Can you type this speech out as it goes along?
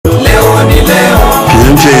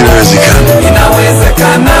mpya inawezekana.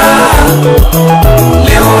 Inawezekana.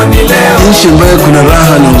 Leo ni leo. Nchi ambayo kuna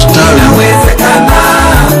raha na ustawi. Inawezekana.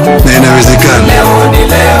 Na inawezekana. Leo ni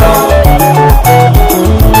leo.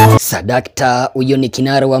 Sadakta, huyo ni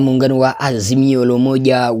kinara wa muungano wa Azimio la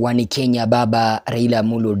Umoja wa Kenya, Baba Raila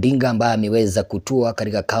Amolo Odinga, ambaye ameweza kutua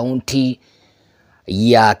katika kaunti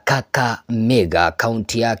ya KAKAMEGA,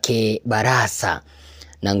 kaunti yake Barasa,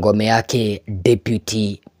 na ngome yake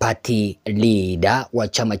Deputy Party Leader wa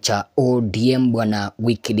chama cha ODM Bwana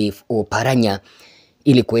Wycliffe Oparanya,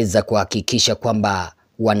 ili kuweza kuhakikisha kwamba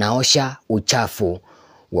wanaosha uchafu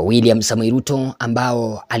wa William Samoei Ruto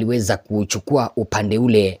ambao aliweza kuchukua upande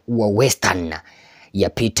ule wa Western.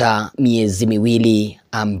 Yapita miezi miwili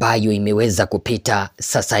ambayo imeweza kupita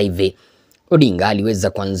sasa hivi, Odinga aliweza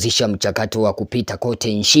kuanzisha mchakato wa kupita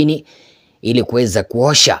kote nchini ili kuweza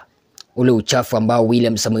kuosha ule uchafu ambao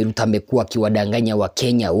William Samoei Ruto amekuwa akiwadanganya wa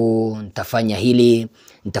Kenya, nitafanya hili,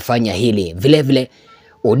 nitafanya hili. Vile vile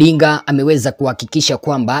Odinga ameweza kuhakikisha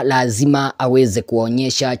kwamba lazima aweze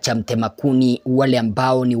kuonyesha chamtemakuni wale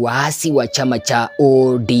ambao ni waasi wa chama cha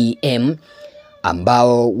ODM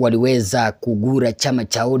ambao waliweza kugura chama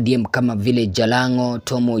cha ODM kama vile Jalango,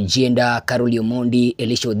 Tomo Ojienda, Karoli Omondi,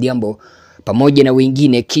 Elisha Odhiambo pamoja na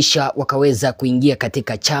wengine, kisha wakaweza kuingia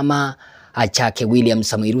katika chama chake William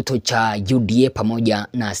Samoei Ruto cha UDA pamoja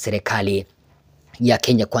na serikali ya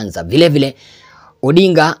Kenya Kwanza. Vile vile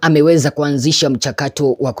Odinga ameweza kuanzisha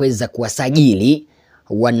mchakato wa kuweza kuwasajili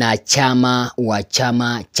wanachama wa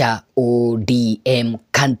chama cha ODM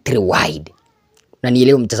countrywide. Na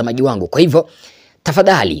nielewe mtazamaji wangu. Kwa hivyo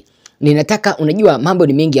tafadhali ninataka, unajua mambo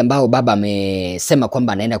ni mengi ambao baba amesema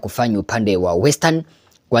kwamba anaenda kufanya upande wa Western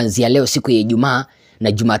kuanzia leo siku ya Ijumaa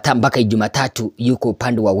na Jumatatu mpaka Jumatatu yuko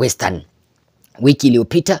upande wa Western. Wiki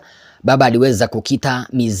iliyopita baba aliweza kukita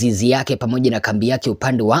mizizi yake pamoja na kambi yake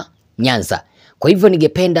upande wa Nyanza. Kwa hivyo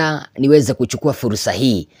ningependa niweze kuchukua fursa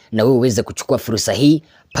hii na wewe uweze kuchukua fursa hii,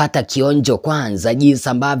 pata kionjo kwanza jinsi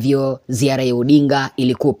ambavyo ziara ya Odinga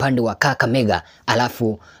ilikuwa upande wa KAKAMEGA,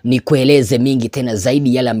 alafu nikueleze mingi tena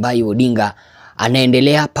zaidi yale ambayo Odinga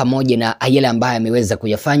anaendelea pamoja na yale ambayo ameweza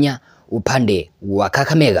kuyafanya upande wa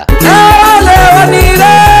KAKAMEGA. Leo ni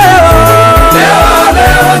leo.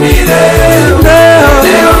 Leo ni leo.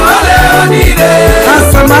 Leo ni leo.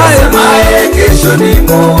 Asemaye kesho ni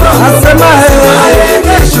Mungu. Asemaye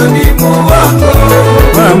kesho ni Mungu.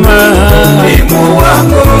 Mama ni Mungu.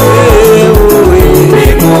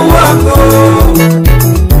 Ni Mungu.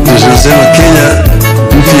 Tunasema Kenya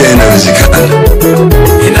mpya inawezekana.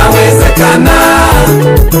 Inawezekana.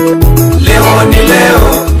 Leo ni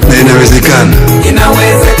leo. Na inawezekana.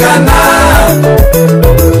 Inawezekana.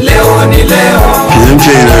 Leo ni leo. Kenya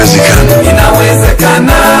mpya inawezekana.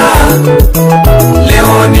 Inawezekana.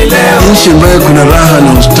 Leo ni leo. Nchi ambayo kuna raha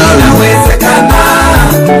na ustawi. Inawezekana.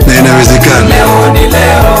 Na inawezekana. Leo ni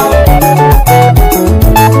leo.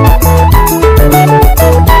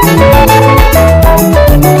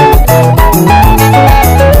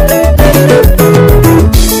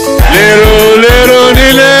 Lero ni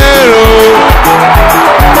lero.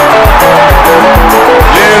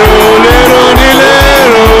 Lero ni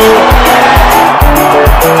lero.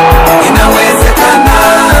 Inawezekana.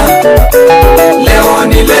 Leo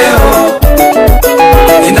ni leo.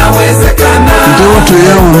 Inawezekana. Ndoto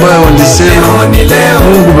yao ambayo walisema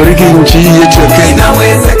Mungu bariki nchi hii yetu ya Kenya.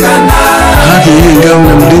 Inawezekana. Haki hii ngao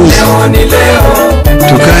na mlinzi. Leo ni leo.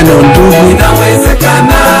 Tukae na undugu.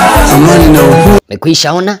 Inawezekana. Amani na uhuru.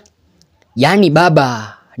 Umekwisha ona? Yaani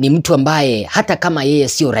baba ni mtu ambaye hata kama yeye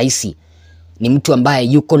sio rais, ni mtu ambaye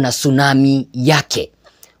yuko na tsunami yake.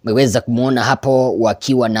 Umeweza kumuona hapo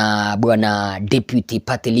wakiwa na bwana Deputy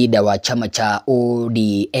Party Leader wa chama cha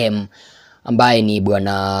ODM ambaye ni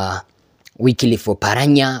bwana Wycliffe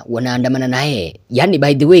Oparanya, wanaandamana naye. Yaani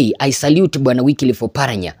by the way, I salute bwana Wycliffe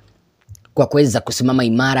Oparanya kwa kuweza kusimama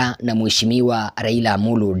imara na mheshimiwa Raila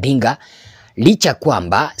Amolo Odinga, licha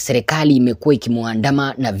kwamba serikali imekuwa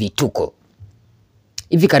ikimuandama na vituko.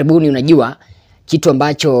 Hivi karibuni, unajua kitu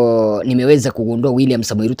ambacho nimeweza kugundua William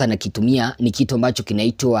Samoei Ruto anakitumia ni kitu ambacho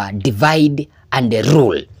kinaitwa divide and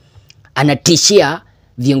rule. Anatishia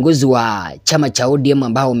viongozi wa chama cha ODM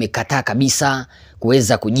ambao wamekataa kabisa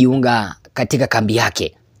kuweza kujiunga katika kambi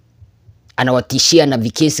yake. Anawatishia na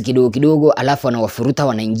vikesi kidogo kidogo, alafu anawafuruta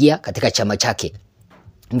wanaingia katika chama chake.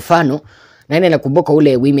 Mfano, nani nakumbuka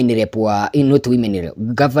ule women rep wa not women rep,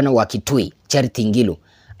 governor wa Kitui Charity Ngilu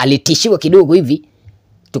alitishiwa kidogo hivi,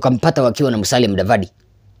 tukampata wakiwa na Musalia Mudavadi.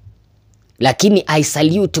 Lakini I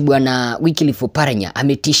salute bwana Wycliffe Oparanya,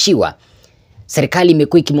 ametishiwa. Serikali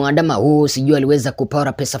imekuwa ikimwandama, sijui aliweza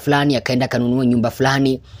kupora pesa fulani akaenda kanunua nyumba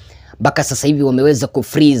fulani. mpaka sasa hivi wameweza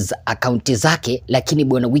kufreeze akaunti zake, lakini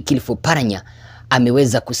bwana Wycliffe Oparanya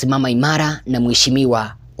ameweza kusimama imara na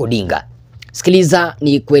mheshimiwa Odinga. Sikiliza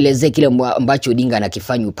ni kuelezea kile ambacho Odinga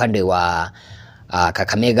anakifanya upande wa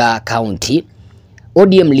Kakamega County.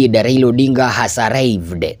 ODM leader Raila Odinga has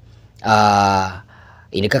arrived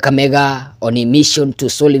in Kakamega on a mission to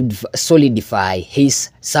solidify his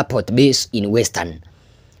support base in Western.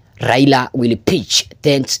 Raila will pitch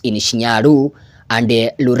tents in Shinyaru and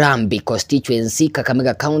Lurambi constituency,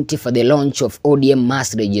 Kakamega County, for the launch of ODM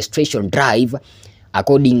mass registration drive,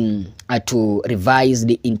 according to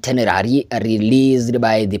revised itinerary released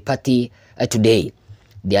by the party today.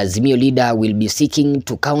 The AZIMIO leader will be seeking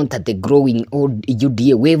to counter the growing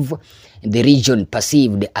UDA wave in the region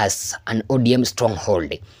perceived as an ODM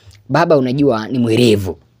stronghold. Baba unajua ni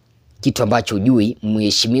mwerevu. Kitu ambacho hujui,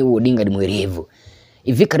 mheshimiwa Odinga ni mwerevu.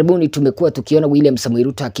 Hivi karibuni tumekuwa tukiona William Samoei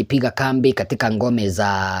Ruto akipiga kambi katika ngome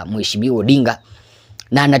za mheshimiwa Odinga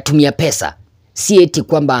na anatumia pesa. Si eti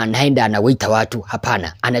kwamba anaenda anawaita watu,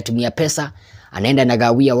 hapana. Anatumia pesa, anaenda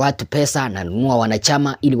anagawia watu pesa, ananunua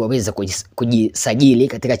wanachama ili waweze kujisajili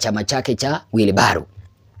katika chama chake cha Wilbaru.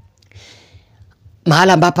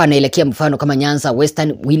 Mahala ambapo anaelekea mfano kama Nyanza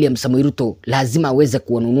Western, William Samoei Ruto lazima aweze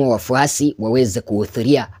kuwanunua wafuasi waweze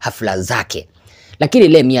kuhudhuria hafla zake. Lakini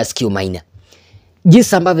leo mimi asikio maina.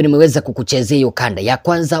 Jinsi ambavyo nimeweza kukuchezea hiyo kanda. Ya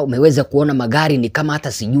kwanza umeweza kuona magari ni kama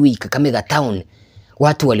hata sijui Kakamega Town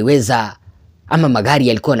watu waliweza ama magari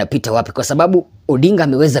yalikuwa yanapita wapi, kwa sababu Odinga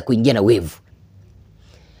ameweza kuingia na wave.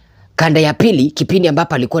 Kanda ya pili kipindi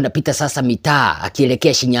ambapo alikuwa anapita sasa mitaa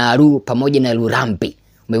akielekea Shinyaru pamoja na Lurambi.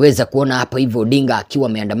 Umeweza kuona hapo hivyo Odinga akiwa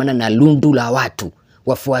ameandamana na lundu la watu,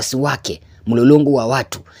 wafuasi wake, mlolongo wa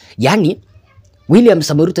watu. Yani William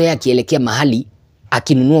Samoei Ruto yeye akielekea mahali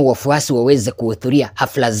akinunua wafuasi waweze kuhudhuria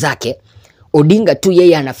hafla zake. Odinga tu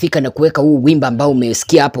yeye anafika na kuweka huu wimbo ambao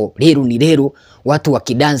umesikia hapo, leru ni leru, watu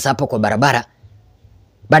wakidansa hapo kwa barabara.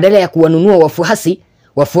 Badala ya kuwanunua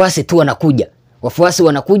wafuasi tu wanakuja. Wafuasi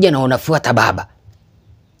wanakuja na wanafuata baba.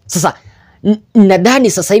 Sasa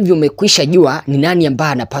nadhani sasa hivi umekwisha jua ni nani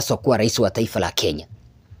ambaye anapaswa kuwa rais wa taifa la Kenya.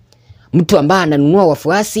 Mtu ambaye ananunua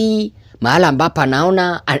wafuasi mahala ambapo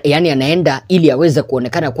anaona, yani anaenda ili aweze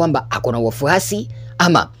kuonekana kwamba ako na wafuasi,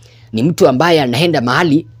 ama ni mtu ambaye anaenda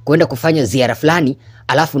mahali kwenda kufanya ziara fulani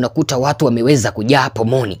alafu nakuta watu wameweza kujaa hapo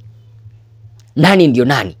moni. Nani ndio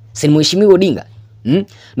nani? Si mheshimiwa Odinga.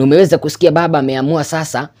 Na umeweza kusikia baba ameamua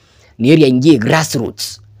sasa ni area ingie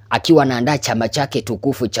grassroots, akiwa anaandaa chama chake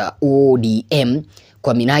tukufu cha ODM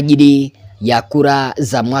kwa minajili ya kura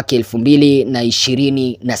za mwaka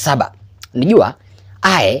 2027. Unajua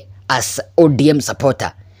as ODM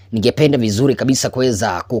supporter ningependa vizuri kabisa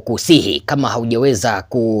kuweza kukusihi, kama haujaweza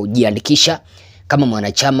kujiandikisha kama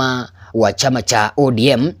mwanachama wa chama cha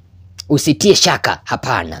ODM, usitie shaka.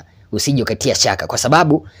 Hapana, usije ukatia shaka, kwa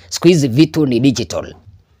sababu siku hizi vitu ni digital.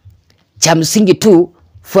 Cha msingi tu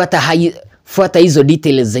fuata hizo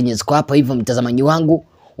details zenye ziko hapo hivyo, mtazamaji wangu,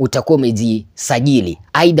 utakuwa umejisajili.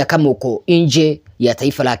 Aidha kama uko nje ya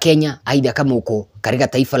taifa la Kenya, aidha kama uko katika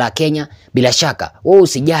taifa la Kenya, bila shaka wewe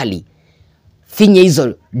usijali. Finya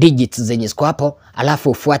hizo digits zenye ziko hapo, alafu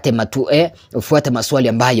ufuate maswali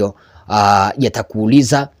ambayo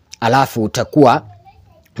yatakuuliza, alafu utakuwa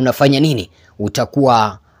unafanya nini?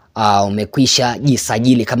 Utakuwa umekwisha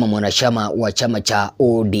jisajili kama mwanachama wa chama cha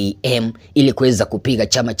ODM ili kuweza kupiga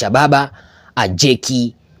chama cha baba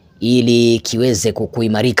ajeki ili kiweze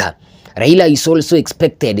kukuimarika. Raila is also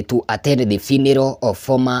expected to attend the funeral of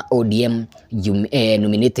former ODM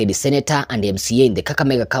nominated senator and MCA in the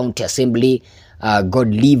Kakamega County Assembly,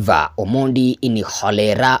 Godliver Omondi in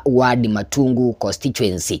Holera Ward Matungu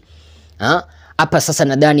constituency. Hapa sasa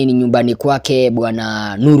nadhani ni nyumbani kwake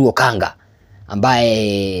bwana Nuru Okanga,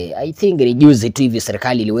 ambaye I think ni juzi tu hivi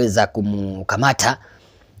serikali iliweza kumkamata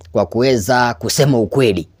kwa kuweza kusema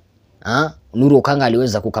ukweli. Nuru Okanga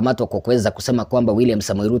aliweza kukamatwa kwa kuweza kusema kwamba William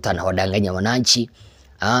Samoei Ruto anawadanganya wananchi.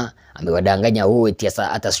 Amewadanganya eti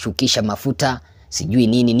atashukisha mafuta, sijui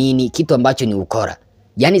nini, kitu ambacho ni ukora.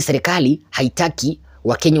 Yani serikali haitaki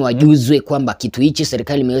Wakenya wajuzwe kwamba kitu hichi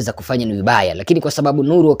serikali imeweza kufanya ni vibaya, lakini kwa sababu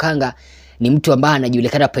Nuru Okanga ni mtu ambaye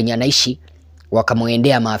anajulikana penye anaishi,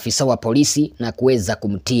 wakamwendea maafisa wa polisi na kuweza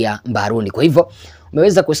kumtia mbaroni. Kwa hivyo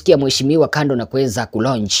umeweza kusikia mheshimiwa kando na kuweza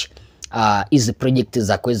kulaunch hizi project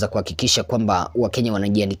za kuweza kuhakikisha kwamba Wakenya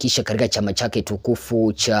wanajiandikisha katika chama chake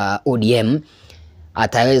tukufu cha ODM.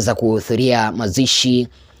 Ataweza kuhudhuria mazishi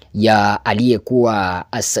ya aliyekuwa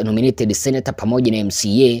as nominated senator pamoja na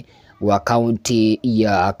MCA wa kaunti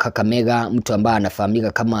ya Kakamega, mtu ambaye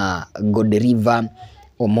anafahamika kama Godliver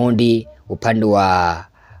Omondi upande wa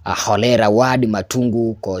Holera Ward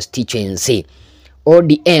Matungu constituency.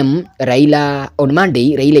 ODM, Raila, on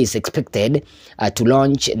Monday, Raila is expected to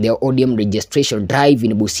launch the ODM registration drive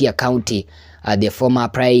in Busia County. The former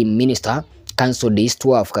Prime Minister cancelled his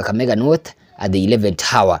tour of Kakamega North at the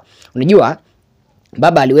 11th hour. Unajua,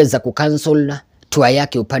 baba aliweza kucancel tour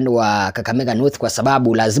yake upande wa Kakamega North kwa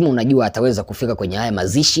sababu lazima unajua ataweza kufika kwenye haya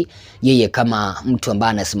mazishi yeye kama mtu ambaye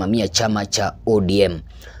anasimamia chama cha ODM.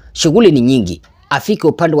 Shughuli ni nyingi. Afike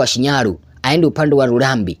upande wa Shinyaru, aende upande wa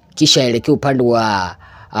Rurambi, kisha aelekee upande wa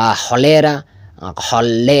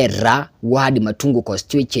Holera ward Matungu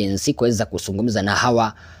constituency kuweza kuzungumza na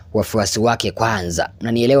hawa wafuasi wake kwanza.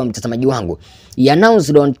 Na nielewa mtazamaji wangu. He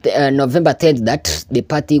announced on November 10th that the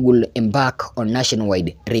party will embark on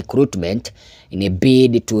nationwide recruitment in a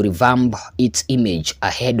bid to revamp its image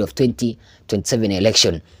ahead of 2027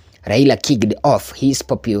 election. Raila kicked off his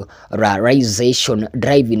popularization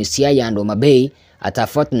drive in Siaya and Homa Bay at a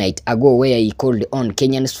fortnight ago, where he called on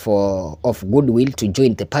Kenyans of goodwill to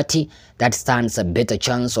join the party that stands a better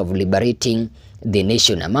chance of liberating the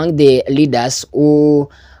nation. Among the leaders who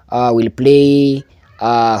will play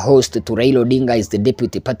host to Raila Odinga is the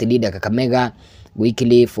deputy party leader Kakamega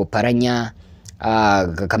Wycliffe Oparanya,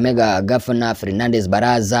 Kakamega Governor Fernandez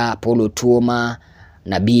Baraza, Paulo Tuoma,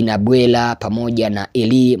 Nabii Nabwela pamoja na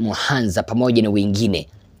Eli Muhanza pamoja na wengine.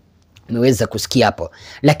 Umeweza kusikia hapo.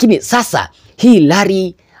 Lakini sasa hii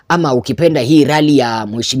rally ama ukipenda hii rally ya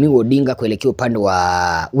Mheshimiwa Odinga kuelekea upande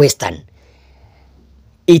wa Western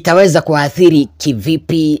itaweza kuathiri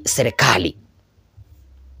kivipi serikali?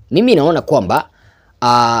 Mimi naona kwamba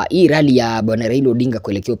hii rally ya Bwana Raila Odinga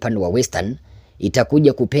kuelekea upande wa Western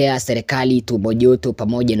itakuja kupea serikali tumbo joto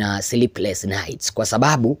pamoja na sleepless nights, kwa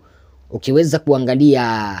sababu ukiweza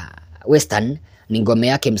kuangalia Western ni ngome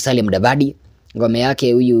yake Musalia Mudavadi, ngome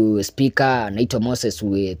yake huyu speaker anaitwa Moses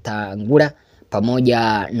Wetangula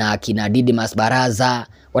pamoja na kina Didmas Baraza,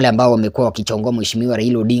 wale ambao wamekuwa wakichongoa Mheshimiwa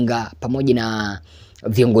Raila Odinga pamoja na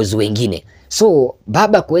viongozi wengine. So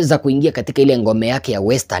baba kuweza kuingia katika ile ngome yake ya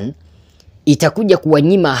Western itakuja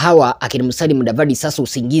kuwanyima hawa akina Musalia Mudavadi sasa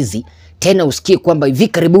usingizi. Tena usikie kwamba hivi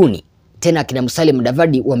karibuni tena akina Musalia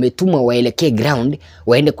Mudavadi wametumwa waelekee ground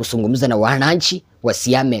waende kuzungumza na wananchi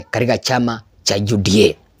wasiame katika chama cha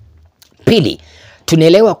UDA. Pili,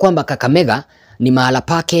 tunaelewa kwamba Kakamega ni mahala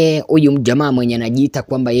pake huyu jamaa mwenye anajiita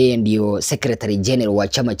kwamba yeye ndio Secretary General wa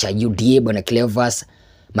chama cha UDA Bwana Cleophas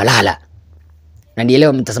Malala. Na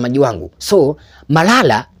nielewa mtazamaji wangu. So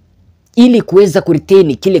Malala ili kuweza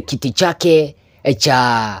kuretain kile kiti chake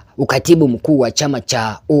cha ukatibu mkuu wa chama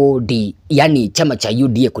cha OD, yani chama cha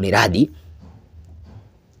UDA kuniradhi.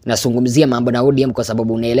 Nasungumzia mambo na ODM kwa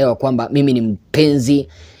sababu unaelewa kwamba mimi ni mpenzi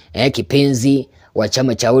kipenzi wa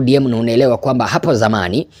chama cha ODM, na unaelewa kwamba hapo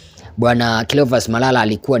zamani Bwana Cleophas Malala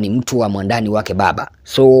alikuwa ni mtu wa mwandani wake baba.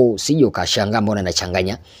 So sije ukashangaa mbona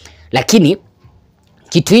nachanganya. Lakini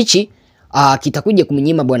kitu hichi kitakuja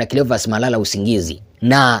kumnyima Bwana Cleophas Malala usingizi,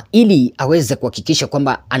 na ili aweze kuhakikisha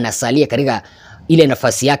kwamba anasalia katika ile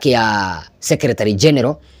nafasi yake ya Secretary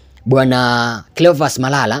General, Bwana Cleophas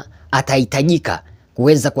Malala atahitajika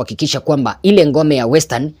kuweza kuhakikisha kwamba ile ngome ya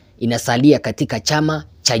Western inasalia katika chama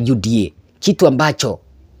cha UDA, kitu ambacho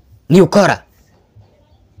ni ukora,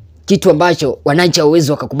 kitu ambacho wananchi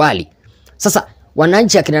hawawezi wakakubali. Sasa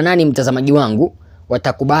wananchi akina nani mtazamaji wangu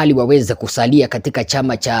watakubali waweze kusalia katika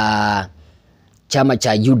chama cha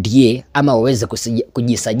UDA ama waweze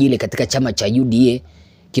kujisajili katika chama cha UDA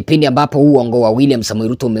kipindi ambapo uongo wa William Samoei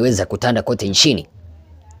Ruto umeweza kutanda kote nchini?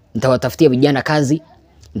 Nitawatafutia vijana kazi,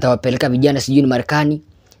 nitawapeleka vijana sijui ni Marekani,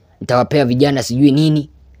 nitawapea vijana sijui nini,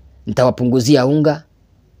 nitawapunguzia unga,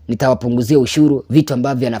 nitawapunguzia ushuru, vitu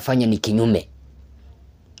ambavyo anafanya ni kinyume.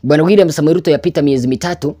 Bwana William Samoei Ruto yapita miezi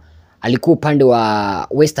mitatu alikuwa upande wa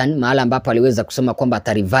Western, mahala ambapo aliweza kusema kwamba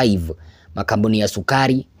ata-revive makampuni ya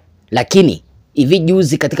sukari, lakini hivi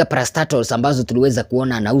juzi katika parastatals ambazo tuliweza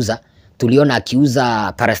kuona anauza, tuliona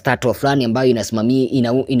akiuza parastatal fulani ambayo inasimamia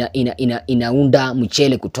inaunda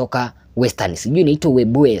mchele kutoka Western, sijui inaitwa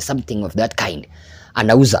Webue, something of that kind,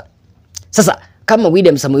 anauza. Sasa kama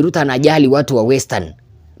William Samoei Ruto anajali watu wa Western,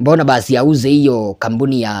 mbona basi auze hiyo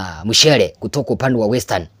kampuni ya mchele kutoka upande wa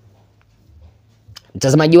Western?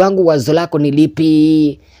 Mtazamaji wangu, wazo lako ni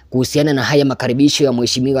lipi kuhusiana na haya makaribisho ya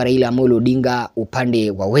Mheshimiwa Raila Amolo Odinga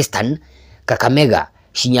upande wa Western, Kakamega,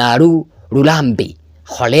 Shinyaru, Rurambi,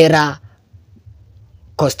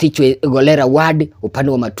 Holera ward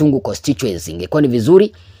upande wa Matungu constituency? Ingekuwa ni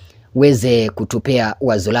vizuri uweze kutupea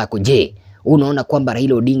wazo lako. Je, unaona kwamba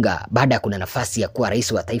Raila Odinga baada kuna nafasi ya kuwa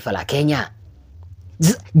rais wa taifa la Kenya?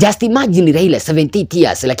 Just imagine Raila 78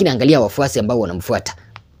 years, lakini angalia wafuasi ambao wanamfuata.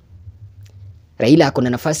 Raila kuna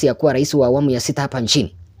nafasi ya kuwa rais wa awamu ya 6 hapa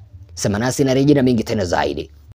nchini. Sema nasi na rejea mengi tena zaidi.